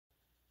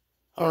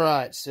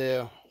Alright,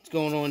 so what's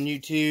going on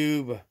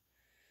YouTube?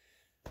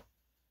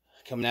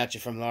 Coming at you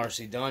from the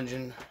RC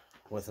Dungeon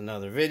with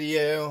another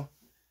video.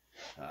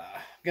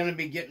 Gonna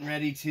be getting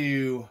ready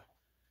to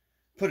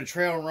put a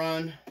trail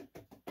run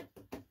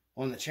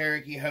on the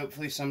Cherokee,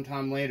 hopefully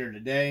sometime later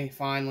today.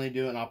 Finally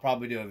do it, and I'll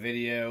probably do a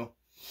video.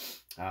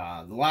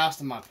 The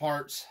last of my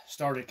parts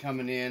started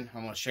coming in.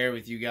 I'm gonna share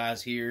with you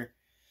guys here.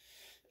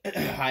 I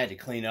had to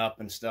clean up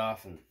and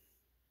stuff, and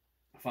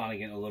finally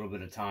getting a little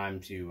bit of time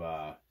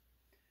to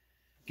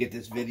get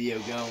this video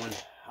going.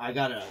 I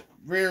gotta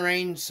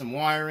rearrange some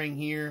wiring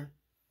here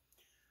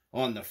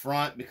on the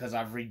front because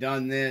I've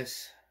redone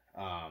this.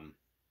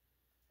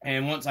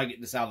 And once I get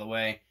this out of the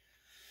way,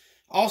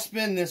 I'll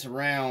spin this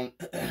around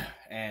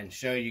and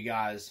show you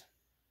guys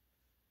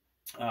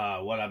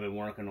what I've been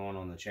working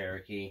on the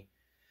Cherokee.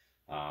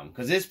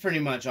 Because it's pretty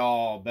much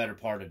all better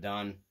part of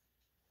done.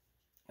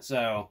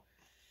 So,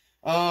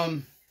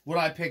 what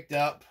I picked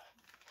up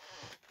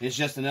is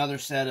just another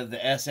set of the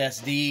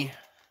SSD.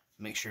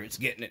 Make sure it's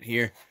getting it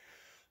here.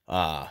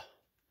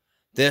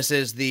 This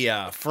is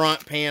the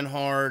front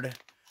panhard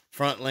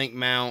front link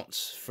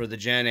mounts for the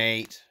Gen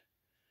 8.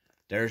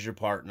 There's your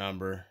part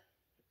number.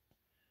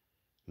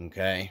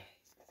 Okay.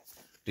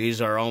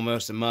 These are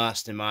almost a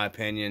must in my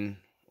opinion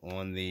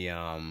on the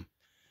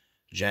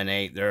Gen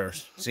 8. They're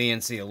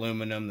CNC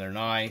aluminum. They're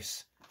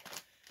nice.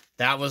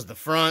 That was the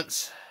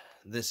fronts.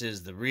 This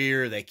is the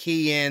rear. They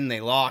key in. They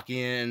lock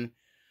in.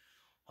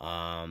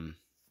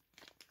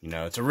 You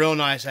know, it's a real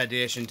nice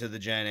addition to the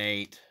Gen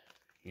 8,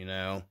 you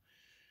know.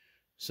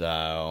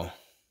 So,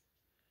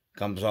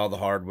 comes with all the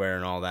hardware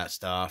and all that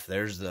stuff.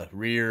 There's the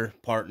rear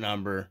part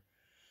number,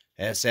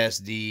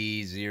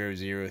 SSD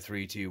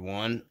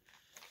 00321.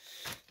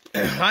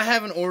 I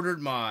haven't ordered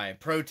my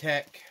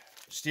ProTech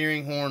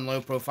steering horn,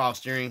 low profile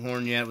steering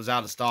horn yet. It was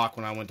out of stock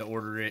when I went to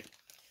order it.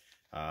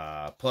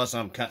 Plus,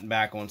 I'm cutting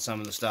back on some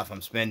of the stuff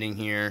I'm spending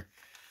here.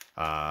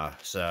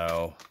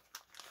 So,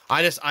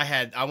 I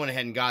went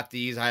ahead and got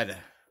these.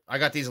 I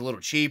got these a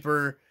little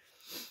cheaper.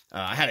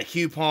 I had a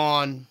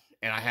coupon,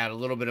 and I had a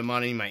little bit of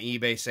money in my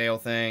eBay sale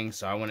thing,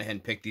 so I went ahead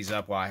and picked these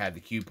up while I had the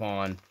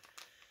coupon.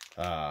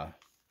 You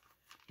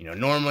know,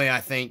 normally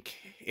I think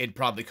it'd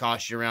probably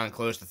cost you around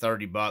close to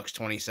 30 bucks,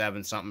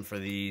 27 something for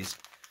these.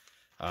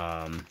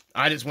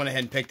 I just went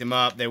ahead and picked them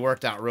up. They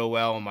worked out real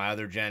well on my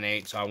other Gen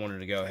 8, so I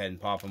wanted to go ahead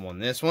and pop them on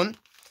this one.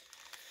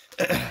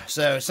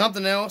 So,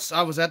 something else,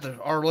 I was at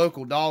our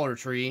local Dollar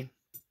Tree.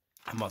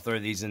 I'm going to throw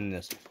these in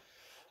this,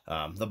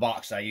 the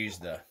box I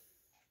used to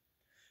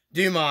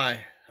do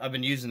I've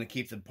been using to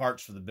keep the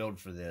parts for the build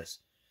for this.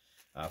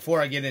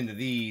 Before I get into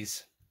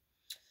these,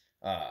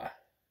 I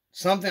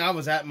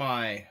was at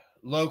my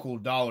local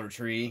Dollar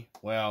Tree,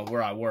 well,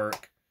 where I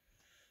work,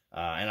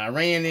 and I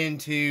ran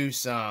into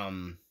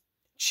some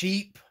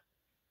cheap,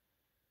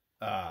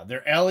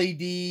 they're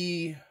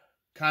LED,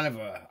 kind of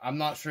I'm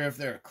not sure if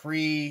they're a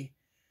Cree,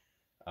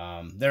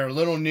 they're a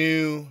little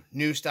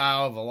new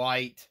style of a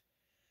light.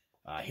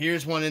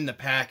 Here's one in the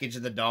package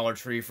of the Dollar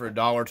Tree for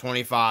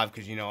 $1.25,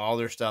 because, you know, all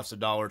their stuff's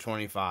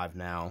 $1.25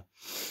 now.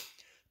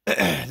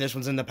 This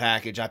one's in the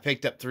package. I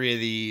picked up 3 of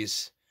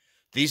these.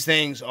 These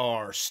things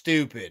are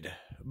stupid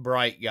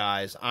bright,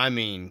 guys. I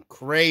mean,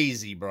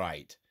 crazy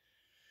bright.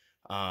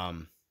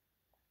 I'm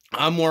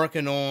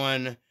working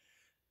on...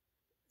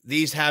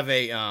 These have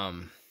a,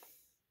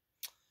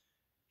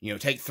 you know,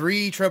 take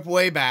 3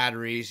 AAA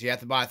batteries. You have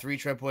to buy 3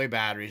 AAA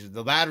batteries.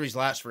 The batteries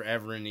last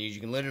forever in these.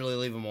 You can literally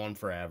leave them on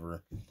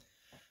forever.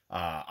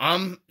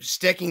 I'm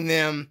sticking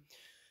them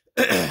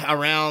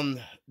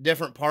around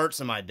different parts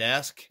of my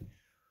desk.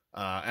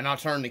 And I'll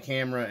turn the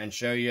camera and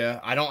show you.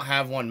 I don't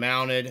have one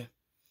mounted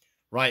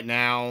right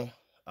now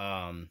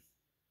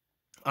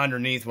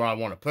underneath where I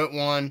want to put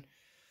one.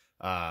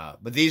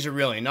 But these are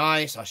really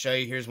nice. I'll show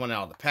you. Here's one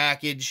out of the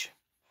package.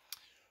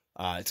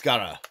 It's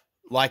got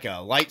like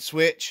a light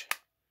switch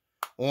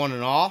on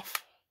and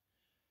off.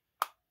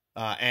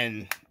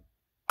 And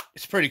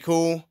it's pretty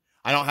cool.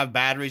 I don't have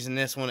batteries in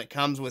this one. It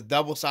comes with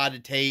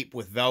double-sided tape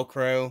with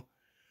Velcro.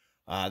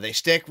 They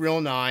stick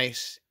real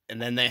nice.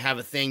 And then they have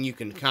a thing you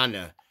can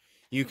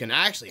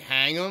actually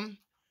hang them.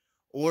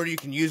 Or you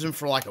can use them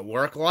for like a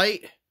work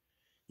light.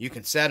 You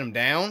can set them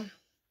down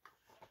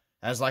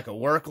as like a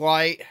work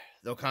light.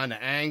 They'll kind of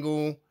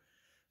angle.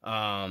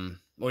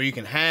 Or you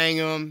can hang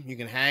them.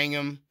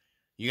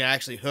 You can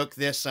actually hook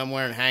this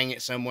somewhere and hang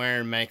it somewhere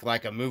and make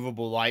like a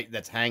movable light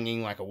that's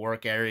hanging like a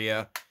work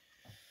area.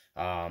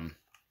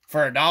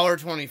 For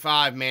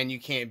 $1.25, man, you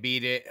can't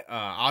beat it.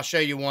 I'll show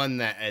you one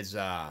that is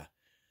that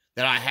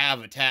I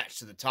have attached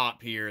to the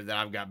top here that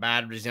I've got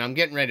batteries in. I'm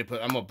getting ready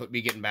to I'm gonna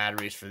be getting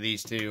batteries for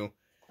these two,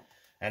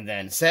 and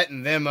then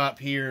setting them up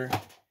here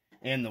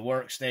in the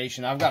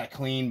workstation. I've got to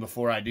clean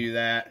before I do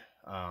that.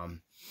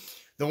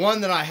 The one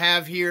that I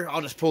have here,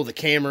 I'll just pull the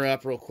camera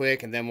up real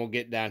quick, and then we'll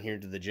get down here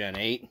to the Gen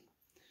 8.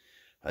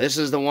 This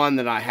is the one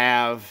that I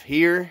have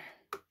here.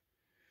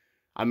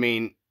 I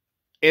mean,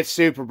 it's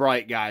super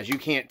bright, guys. You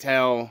can't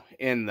tell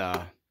in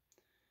the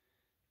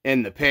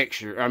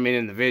picture, I mean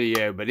in the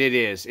video, but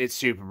it's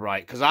super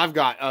bright. Because I've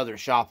got other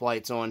shop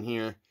lights on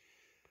here.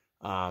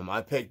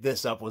 I picked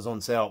this up, was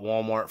on sale at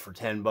Walmart for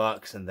 10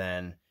 bucks, and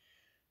then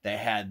they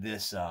had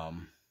this,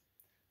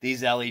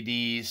 these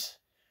LEDs.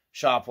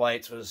 Shop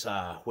lights was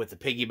with the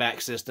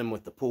piggyback system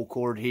with the pull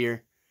cord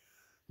here.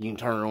 You can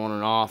turn it on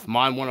and off.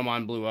 One of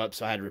mine blew up,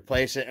 so I had to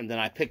replace it. And then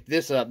I picked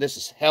this up. This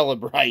is hella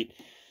bright.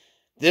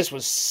 This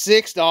was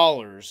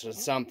 $6 or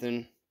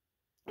something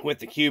with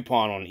the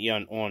coupon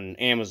on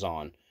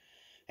Amazon.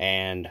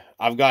 And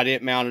I've got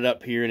it mounted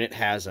up here, and it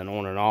has an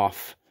on and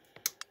off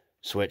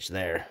switch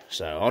there.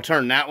 So I'll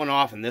turn that one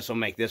off, and this will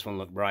make this one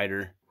look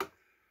brighter.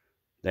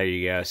 There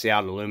you go. See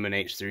how it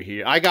illuminates through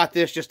here. I got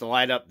this just to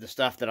light up the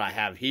stuff that I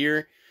have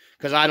here,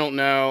 because I don't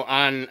know.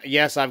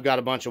 Yes, I've got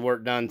a bunch of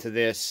work done to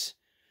this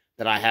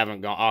that I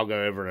haven't gone. I'll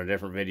go over in a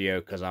different video,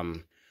 because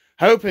I'm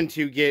hoping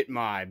to get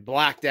my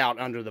blacked out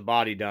under the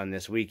body done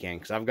this weekend,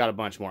 because I've got a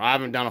bunch more. I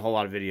haven't done a whole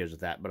lot of videos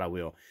with that, but I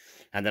will.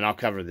 And then I'll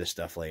cover this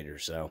stuff later.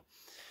 So,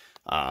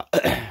 but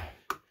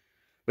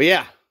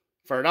yeah,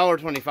 for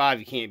 $1.25,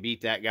 you can't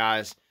beat that,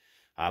 guys.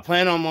 I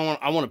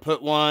want to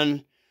put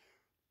one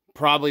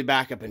probably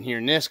back up in here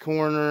in this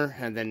corner,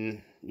 and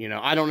then, you know,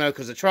 I don't know,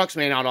 because the trucks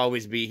may not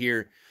always be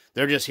here.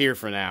 They're just here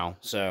for now.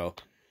 So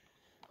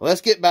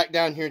let's get back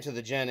down here to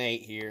the Gen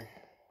 8 here.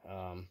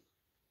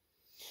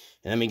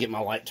 And let me get my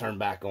light turned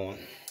back on.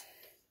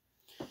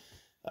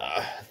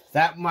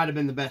 That might have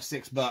been the best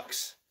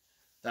 $6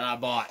 that I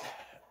bought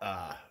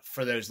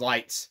for those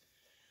lights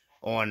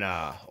on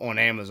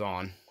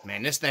Amazon.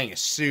 Man, this thing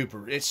is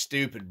it's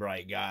stupid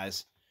bright,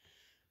 guys.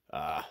 You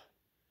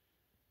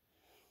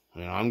know,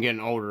 I'm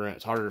getting older and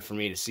it's harder for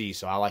me to see,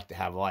 so I like to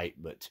have light.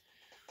 But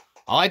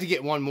I like to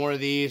get one more of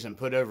these and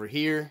put over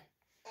here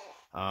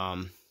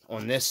on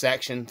this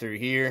section through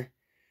here.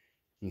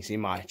 You can see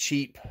my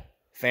cheap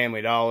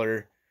Family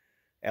Dollar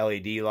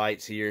LED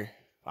lights here.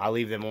 I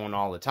leave them on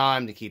all the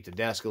time to keep the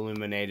desk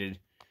illuminated.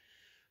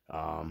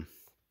 But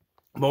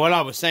what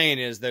I was saying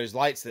is those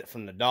lights that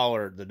from the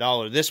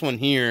dollar, this one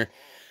here,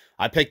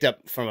 I picked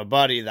up from a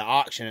buddy, the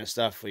auction and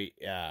stuff we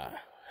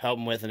help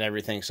him with and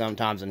everything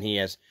sometimes, and he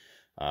has,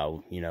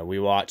 you know, we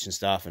watch and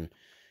stuff. And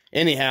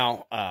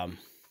anyhow,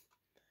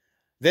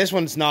 this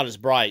one's not as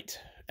bright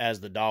as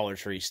the Dollar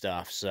Tree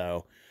stuff,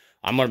 so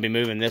I'm going to be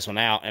moving this one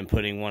out and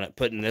putting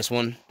this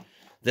one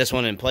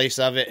in place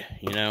of it.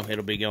 You know,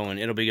 it'll be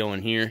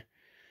going here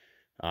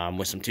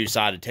with some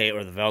two-sided tape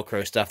or the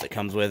Velcro stuff that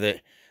comes with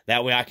it.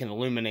 That way I can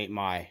illuminate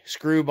my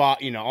screw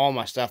box, you know, all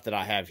my stuff that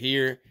I have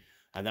here.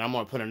 And then I'm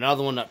going to put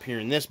another one up here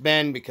in this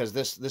bin, because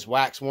this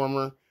wax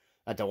warmer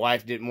that the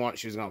wife didn't want,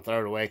 she was going to throw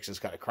it away because it's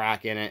got a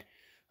crack in it,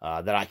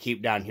 that I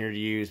keep down here to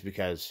use,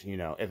 because, you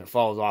know, if it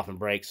falls off and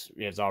breaks,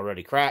 it's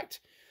already cracked.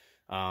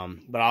 But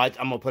I'm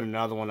going to put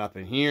another one up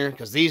in here,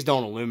 because these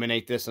don't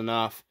illuminate this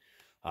enough.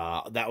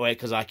 That way,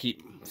 because I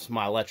keep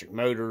my electric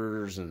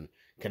motors and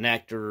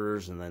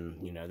connectors, and then,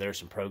 you know, there's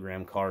some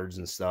program cards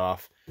and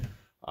stuff.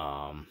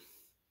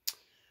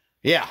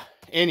 Yeah,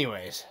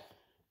 anyways,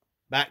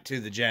 back to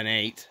the Gen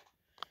 8.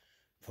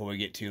 Before we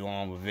get too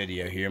long of a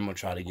video here, I'm going to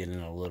try to get in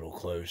a little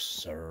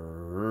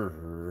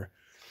closer.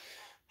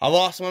 I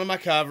lost one of my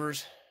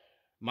covers.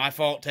 My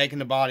fault taking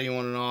the body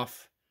on and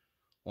off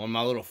on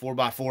my little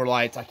 4x4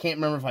 lights. I can't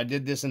remember if I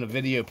did this in a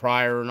video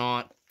prior or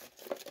not.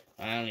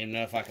 I don't even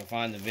know if I can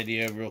find the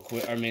video real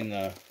quick. I mean,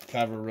 the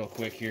cover real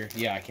quick here.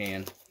 Yeah, I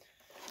can.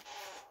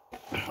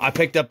 I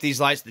picked up these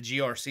lights, the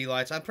GRC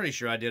lights. I'm pretty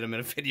sure I did them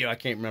in a video. I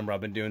can't remember.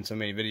 I've been doing so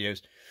many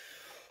videos.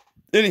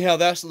 Anyhow,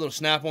 that's a little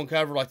snap-on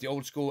cover, like the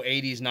old school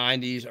 80s,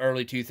 90s,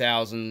 early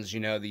 2000s. You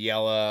know, the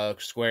yellow,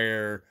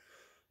 square,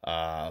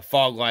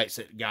 fog lights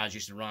that guys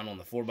used to run on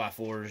the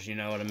 4x4s. You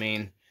know what I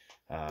mean?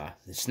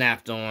 It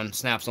snaps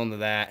onto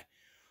that.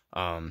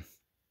 I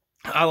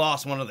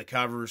lost one of the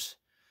covers.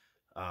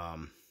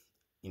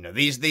 You know,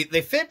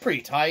 they fit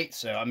pretty tight.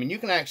 So, I mean, you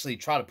can actually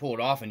try to pull it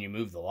off and you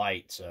move the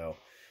light. So,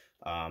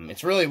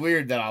 it's really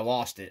weird that I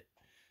lost it.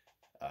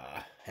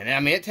 And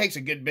I mean, it takes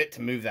a good bit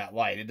to move that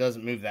light. It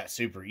doesn't move that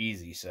super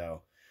easy.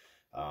 So,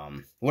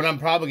 what I'm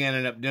probably going to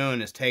end up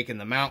doing is taking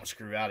the mount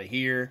screw out of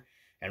here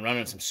and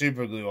running some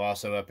super glue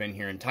also up in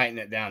here and tighten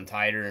it down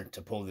tighter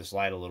to pull this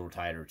light a little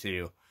tighter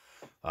too.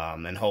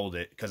 And hold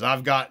it. Because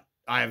I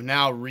have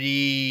now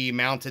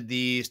remounted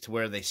these to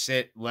where they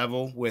sit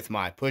level with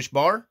my push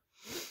bar.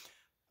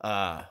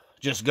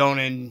 Just going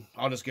in,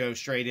 I'll just go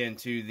straight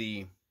into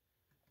the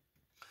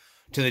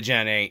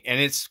Gen 8, and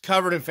it's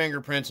covered in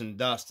fingerprints and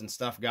dust and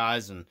stuff,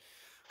 guys, and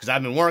because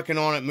I've been working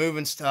on it,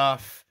 moving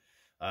stuff.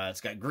 It's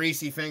got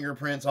greasy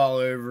fingerprints all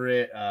over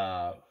it,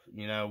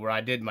 you know, where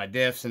I did my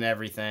diffs and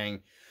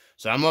everything.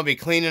 So I'm going to be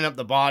cleaning up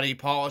the body,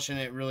 polishing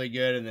it really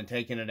good, and then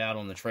taking it out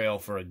on the trail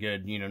for a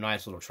good, you know,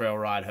 nice little trail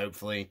ride,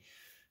 hopefully.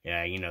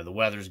 Yeah, you know, the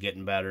weather's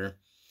getting better.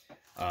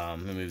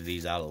 Let me move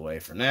these out of the way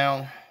for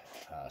now.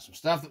 Some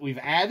stuff that we've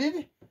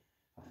added.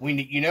 We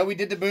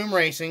did the boom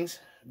racing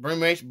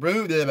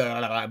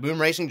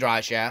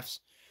dry shafts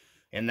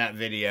in that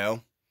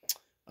video.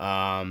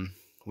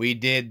 We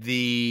did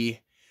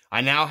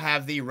I now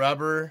have the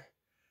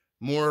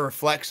more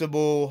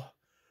flexible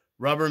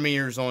rubber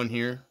mirrors on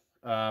here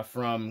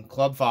from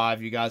Club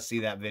 5. You guys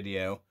see that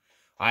video.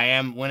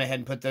 went ahead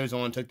and put those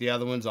on, took the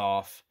other ones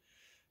off,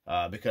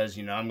 because,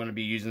 you know, I'm going to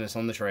be using this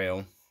on the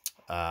trail.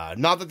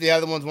 Not that the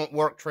other ones won't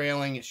work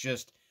trailing, it's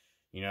just,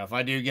 you know, if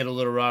I do get a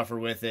little rougher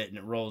with it and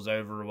it rolls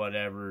over or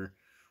whatever,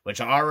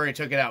 which I already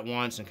took it out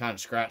once and kind of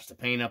scratched the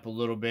paint up a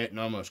little bit and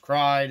almost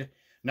cried.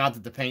 Not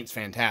that the paint's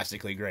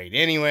fantastically great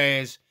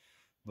anyways,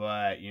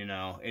 but, you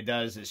know,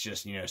 it's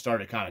just, you know,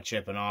 started kind of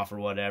chipping off or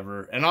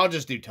whatever. And I'll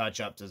just do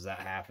touch-ups as that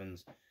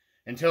happens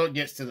until it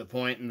gets to the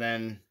point, and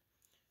then,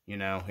 you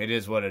know, it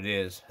is what it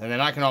is. And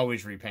then I can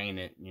always repaint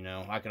it, you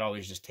know. I could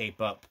always just tape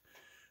up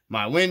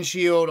my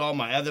windshield. All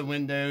my other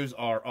windows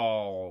are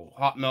all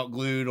hot melt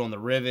glued on the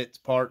rivets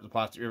part, the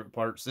plastic rivet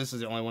parts. This is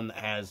the only one that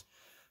has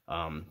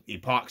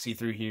epoxy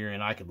through here,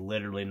 and I could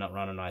literally not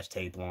run a nice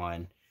tape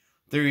line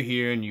through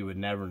here, and you would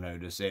never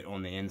notice it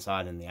on the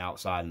inside and the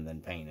outside, and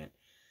then paint it.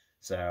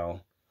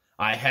 So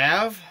I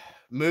have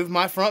moved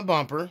my front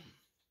bumper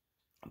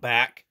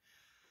back.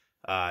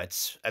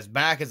 It's as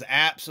back as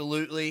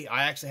absolutely.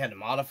 I actually had to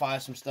modify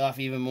some stuff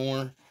even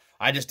more.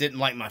 I just didn't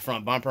like my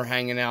front bumper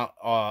hanging out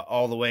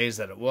all the ways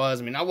that it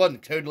was. I mean, I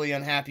wasn't totally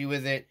unhappy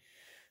with it,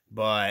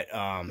 but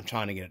I'm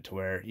trying to get it to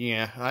where,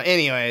 yeah.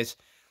 Anyways,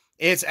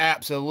 it's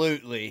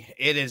absolutely,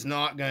 it is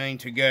not going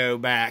to go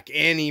back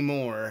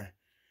anymore.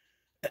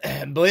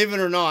 Believe it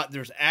or not,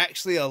 there's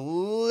actually a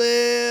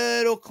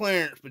little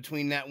clearance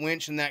between that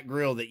winch and that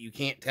grill that you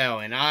can't tell.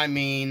 And I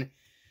mean,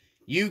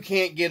 you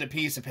can't get a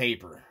piece of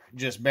paper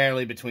just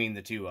barely between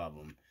the two of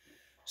them.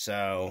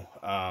 So,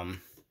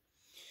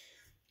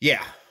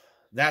 yeah,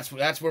 that's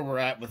where we're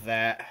at with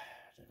that.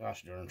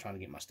 Gosh darn, I'm trying to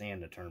get my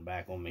stand to turn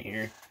back on me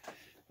here.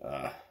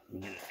 Get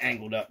it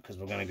angled up because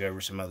we're going to go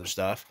over some other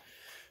stuff.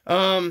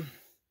 But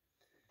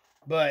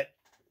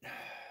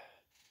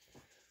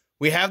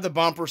we have the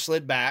bumper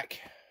slid back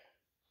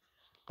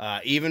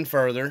even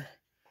further.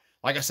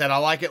 Like I said, I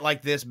like it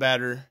like this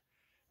better.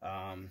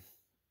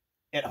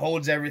 It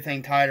holds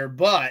everything tighter,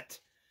 but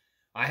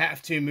I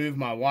have to move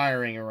my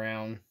wiring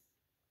around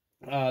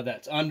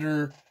that's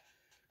under,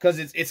 because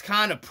it's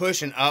kind of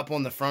pushing up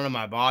on the front of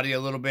my body a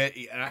little bit.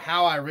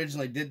 How I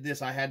originally did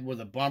this, I had where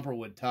the bumper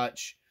would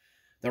touch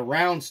the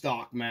round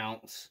stock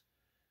mounts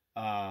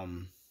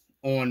on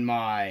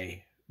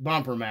my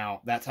bumper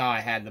mount. That's how I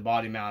had the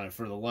body mounted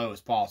for the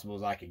lowest possible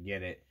as I could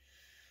get it.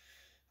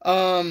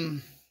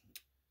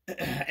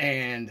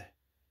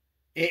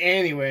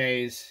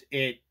 Anyways,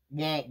 it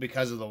won't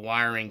because of the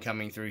wiring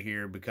coming through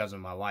here because of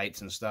my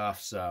lights and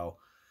stuff. So,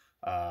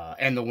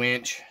 and the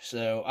winch.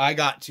 So I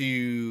got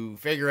to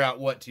figure out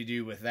what to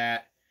do with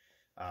that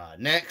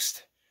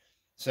next.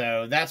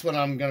 So that's what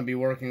I'm going to be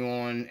working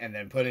on, and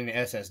then putting the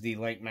SSD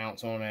link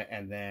mounts on it.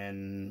 And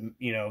then,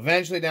 you know,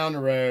 eventually down the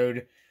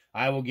road,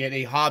 I will get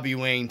a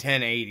Hobbywing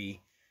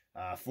 1080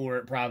 for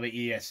it, probably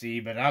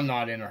ESC, but I'm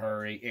not in a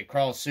hurry. It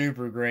crawls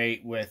super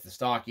great with the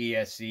stock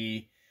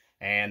ESC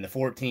and the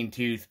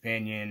 14-tooth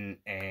pinion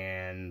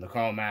and the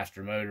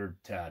Crawlmaster motor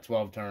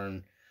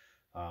 12-turn.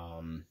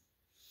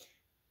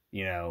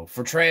 You know,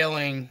 for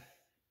trailing,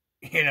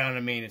 you know what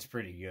I mean? It's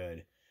pretty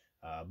good.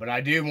 But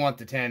I do want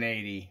the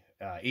 1080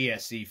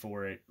 ESC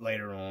for it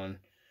later on.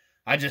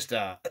 I just,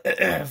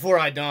 before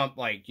I dump,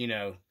 like, you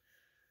know,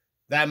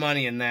 that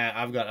money in that,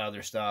 I've got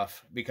other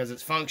stuff because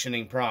it's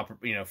functioning proper,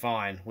 you know,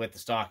 fine with the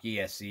stock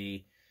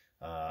ESC.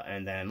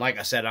 And then, like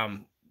I said,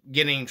 I'm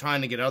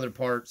trying to get other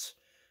parts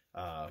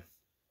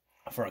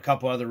for a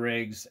couple other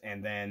rigs,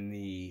 and then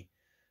the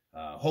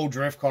whole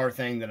drift car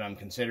thing that I'm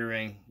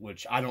considering,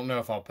 which I don't know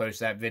if I'll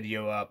post that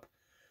video up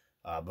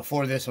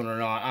before this one or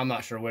not. I'm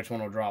not sure which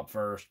one will drop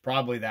first.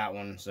 Probably that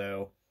one.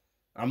 So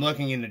I'm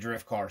looking into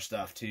drift car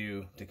stuff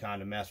too, to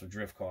kind of mess with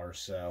drift cars.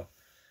 So,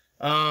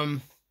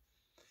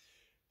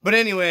 but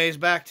anyways,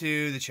 back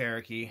to the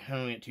Cherokee. I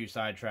don't get too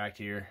sidetracked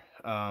here.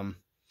 I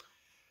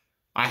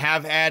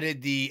have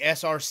added the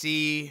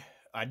SRC.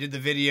 I did the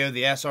video,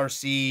 the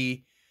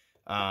SRC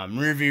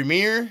rear view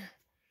mirror.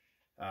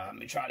 Let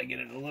me try to get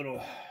it a little.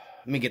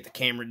 Let me get the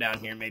camera down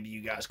here. Maybe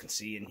you guys can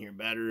see in here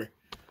better.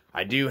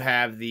 I do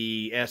have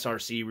the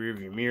SRC rear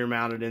view mirror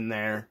mounted in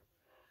there.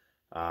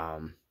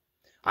 I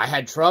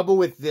had trouble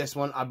with this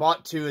one. I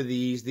bought two of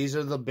these. These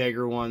are the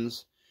bigger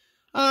ones.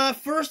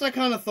 First, I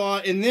kind of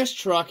thought in this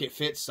truck it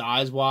fits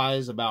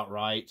size-wise about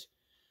right.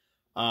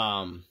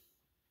 I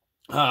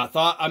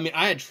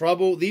had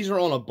trouble. These are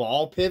on a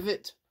ball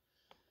pivot.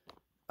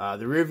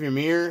 The rear view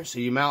mirror, so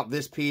you mount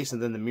this piece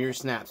and then the mirror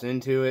snaps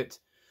into it.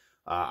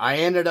 I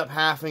ended up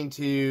having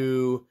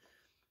to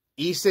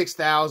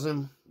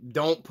E6000.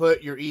 Don't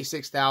put your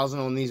E6000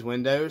 on these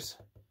windows.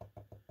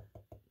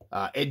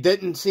 It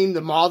didn't seem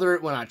to bother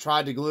it when I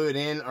tried to glue it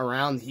in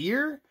around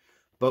here.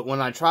 But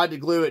when I tried to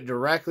glue it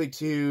directly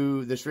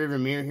to this rear view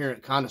mirror here,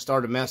 it kind of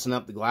started messing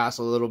up the glass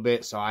a little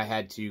bit. So I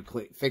had to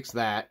fix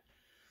that.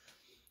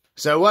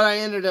 So what I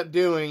ended up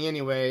doing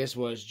anyways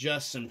was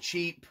just some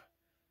cheap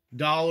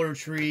Dollar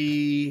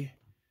Tree.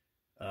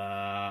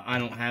 I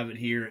don't have it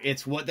here.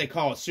 It's what they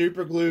call a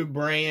super glue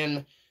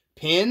brand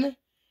pin.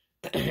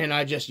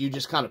 And you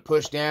just kind of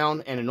push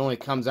down, and it only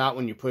comes out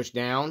when you push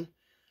down.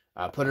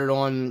 I put it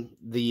on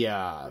the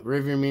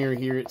rearview mirror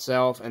here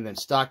itself, and then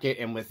stuck it,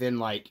 and within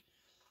like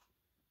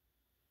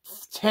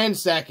 10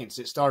 seconds,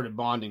 it started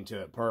bonding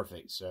to it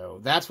perfect. So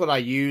that's what I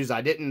used.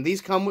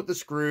 These come with the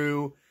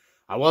screw.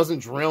 I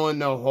wasn't drilling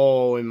no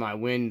hole in my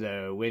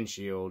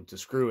windshield to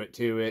screw it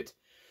to it.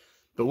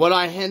 But what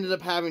I ended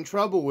up having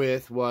trouble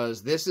with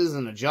was, this is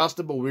an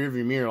adjustable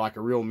rearview mirror, like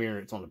a real mirror.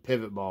 It's on a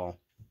pivot ball.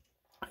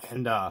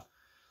 And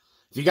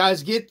if you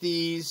guys get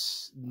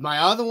these, my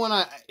other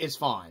one is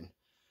fine.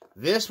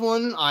 This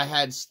one I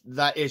had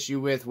that issue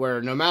with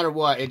where no matter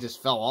what, it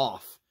just fell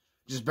off.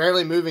 Just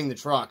barely moving the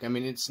truck. I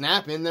mean, it'd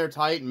snap in there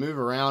tight and move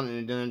around, and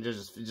it didn't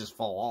just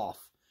fall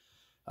off.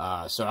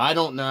 So I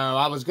don't know.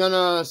 I was going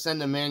to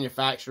send the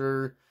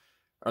manufacturer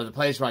or the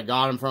place where I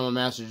got them from a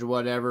message or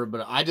whatever,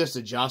 but I just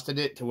adjusted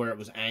it to where it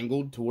was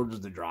angled towards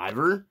the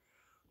driver,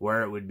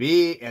 where it would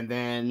be, and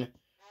then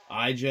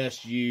I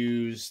just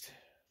used,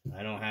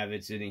 I don't have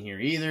it sitting here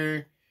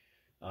either,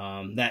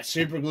 that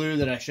super glue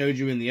that I showed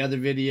you in the other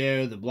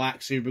video, the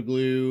black super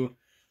glue,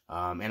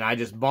 and I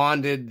just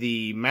bonded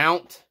the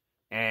mount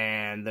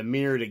and the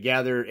mirror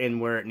together in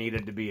where it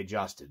needed to be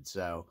adjusted.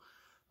 So,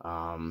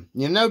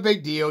 no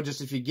big deal.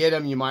 Just if you get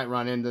them, you might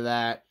run into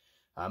that.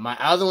 My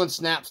other one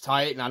snaps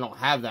tight, and I don't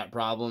have that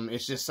problem.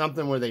 It's just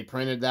something where they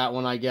printed that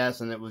one, I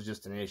guess, and it was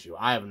just an issue.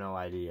 I have no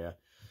idea.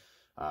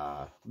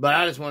 But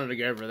I just wanted to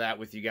go over that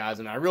with you guys,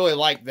 and I really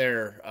like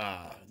their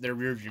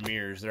rearview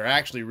mirrors. They're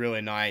actually really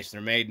nice.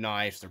 They're made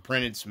nice. They're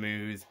printed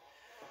smooth.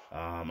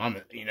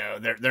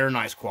 They're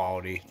nice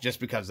quality. Just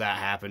because that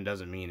happened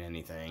doesn't mean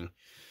anything.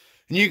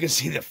 And you can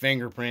see the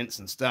fingerprints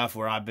and stuff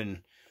where I've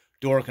been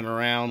dorking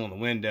around on the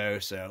window.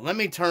 So let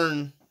me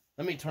turn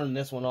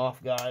this one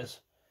off, guys.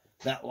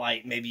 That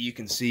light, maybe you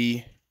can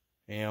see.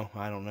 I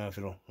don't know if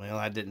it'll, well,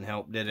 that didn't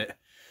help, did it?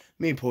 Let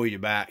me pull you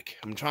back.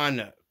 I'm trying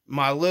to,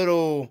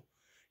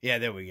 yeah,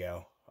 there we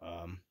go.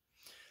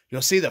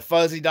 You'll see the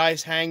fuzzy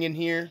dice hanging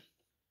here.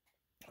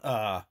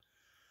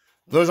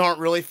 Those aren't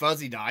really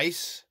fuzzy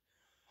dice.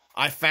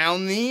 I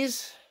found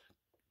these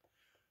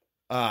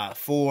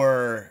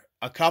for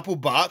a couple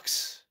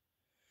bucks.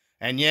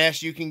 And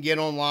yes, you can get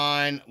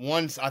online.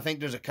 I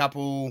think there's a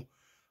couple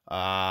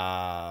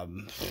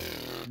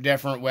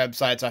different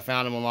websites I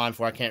found them online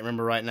for. I can't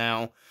remember right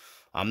now.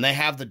 They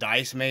have the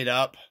dice made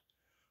up.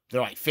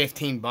 They're like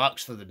 15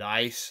 bucks for the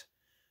dice.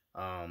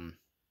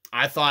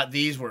 I thought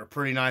these were a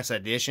pretty nice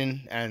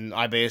addition, and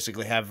I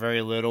basically have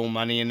very little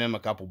money in them, a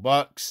couple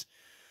bucks.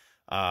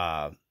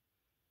 I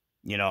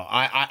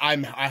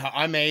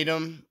made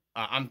them.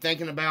 I'm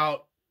thinking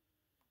about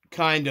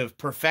kind of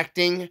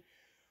perfecting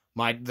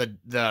the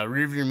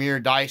rearview mirror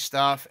dice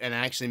stuff, and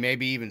actually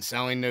maybe even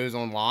selling those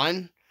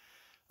online.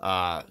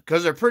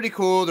 Because they're pretty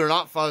cool. They're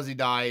not fuzzy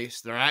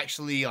dice. They're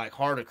actually like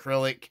hard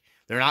acrylic.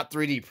 They're not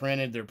 3D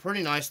printed. They're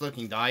pretty nice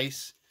looking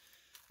dice.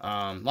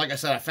 Like I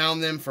said, I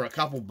found them for a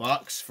couple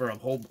bucks for a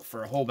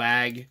whole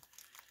bag.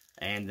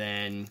 And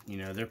then,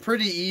 they're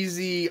pretty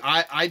easy.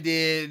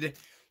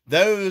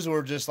 Those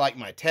were just like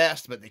my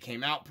test, but they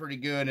came out pretty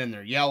good, and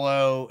they're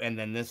yellow. And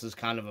then this is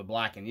kind of a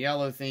black and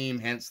yellow theme,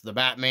 hence the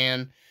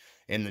Batman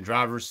in the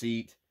driver's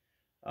seat.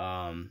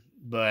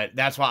 But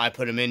that's why I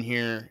put them in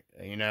here.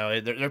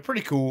 They're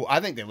pretty cool. I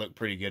think they look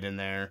pretty good in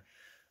there.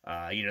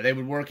 They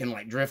would work in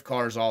like drift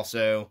cars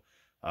also.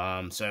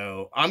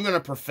 So I'm going to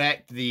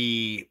perfect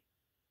the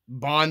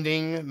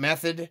bonding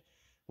method.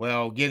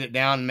 Well, get it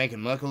down and make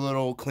them look a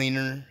little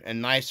cleaner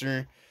and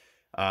nicer.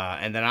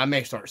 And then I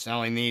may start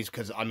selling these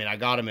because, I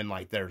got them in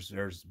like,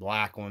 there's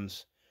black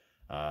ones.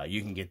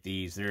 You can get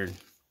these.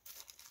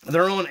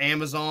 They're on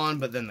Amazon,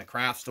 but then the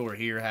craft store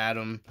here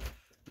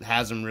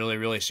has them really,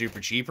 really super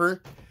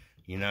cheaper.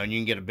 And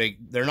you can get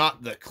they're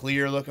not the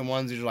clear looking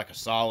ones. These are like a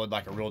solid,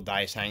 like a real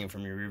dice hanging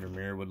from your rearview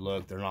mirror would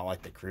look. They're not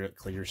like the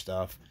clear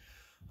stuff.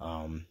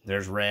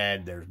 There's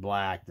red, there's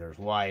black, there's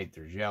white,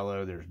 there's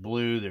yellow, there's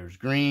blue, there's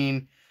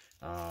green.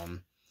 These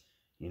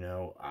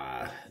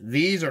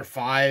are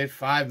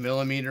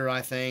 5mm,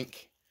 I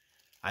think.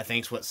 I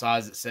think's what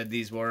size it said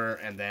these were.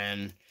 And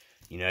then,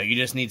 you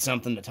just need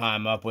something to tie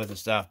them up with and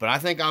stuff. But I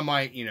think I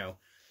might,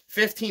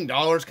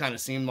 $15 kind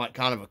of seemed like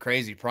kind of a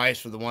crazy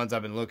price for the ones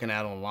I've been looking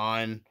at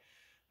online.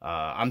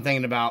 I'm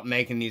thinking about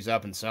making these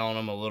up and selling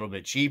them a little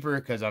bit cheaper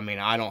because, I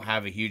don't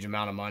have a huge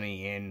amount of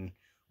money in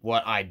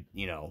what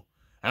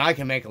and I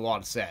can make a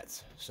lot of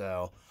sets.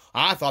 So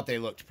I thought they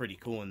looked pretty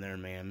cool in there,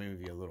 man.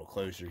 Maybe a little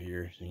closer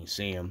here so you can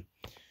see them.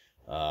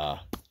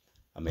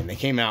 They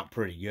came out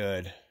pretty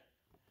good.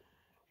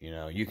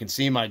 You can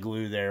see my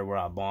glue there where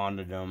I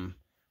bonded them.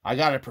 I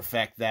got to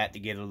perfect that to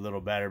get it a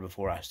little better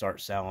before I start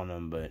selling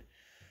them, but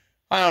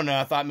I don't know.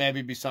 I thought maybe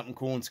it'd be something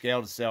cool and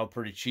scale to sell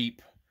pretty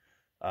cheap.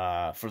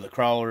 For the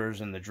crawlers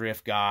and the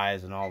drift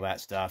guys and all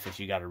that stuff if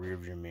you got a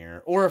rearview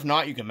mirror. Or if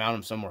not, you can mount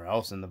them somewhere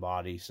else in the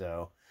body.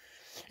 So,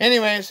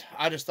 anyways,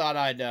 I just thought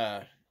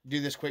I'd do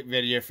this quick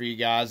video for you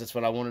guys. That's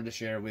what I wanted to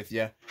share with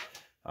you.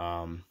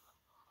 I've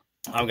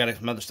got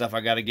some other stuff I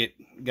gotta get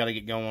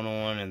going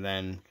on, and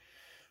then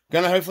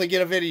gonna hopefully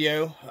get a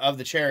video of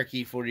the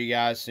Cherokee for you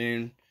guys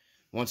soon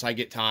once I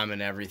get time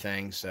and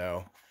everything.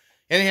 So,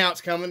 anyhow,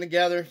 it's coming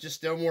together. Just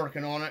still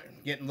working on it.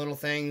 Getting little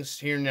things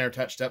here and there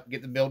touched up.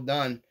 Get the build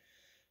done.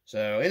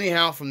 So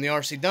anyhow, from the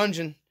RC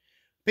Dungeon,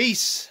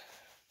 peace.